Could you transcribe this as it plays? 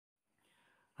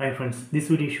Hi friends, this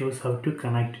video shows how to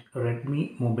connect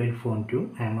Redmi mobile phone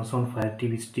to Amazon Fire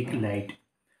TV Stick Lite.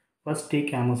 First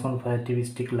take Amazon Fire TV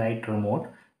Stick Lite remote,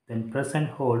 then press and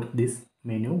hold this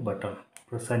menu button.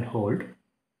 Press and hold.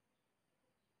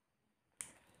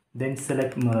 Then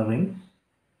select mirroring.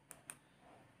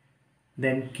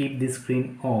 Then keep the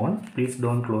screen on. Please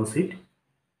don't close it.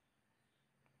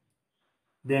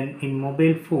 Then in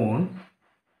mobile phone,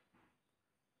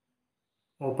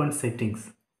 open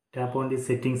settings. Tap on the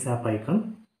settings app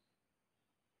icon.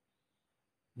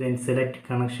 Then select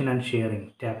connection and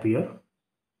sharing. Tap here.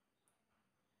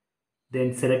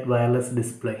 Then select wireless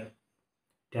display.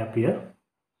 Tap here.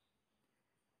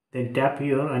 Then tap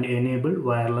here and enable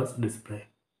wireless display.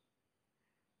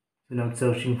 So now it's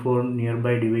searching for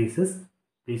nearby devices.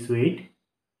 Please wait.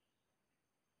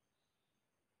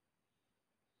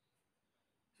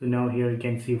 So now here you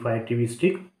can see Fire TV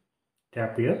stick.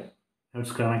 Tap here. Now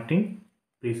it's connecting.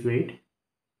 Please wait.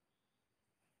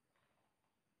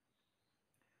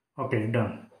 Okay,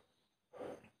 done.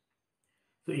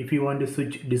 So if you want to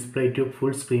switch display to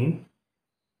full screen,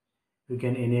 you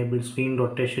can enable screen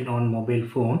rotation on mobile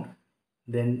phone.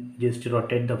 Then just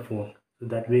rotate the phone. So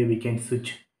that way we can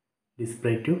switch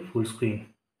display to full screen.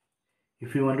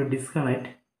 If you want to disconnect,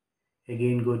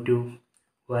 again go to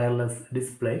wireless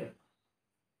display.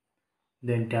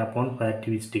 Then tap on Fire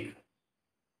TV stick.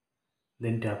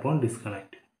 Then tap on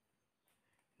disconnect.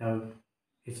 Now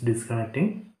it's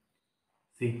disconnecting.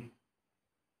 See,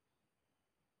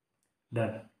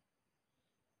 done.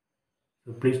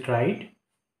 So please try it.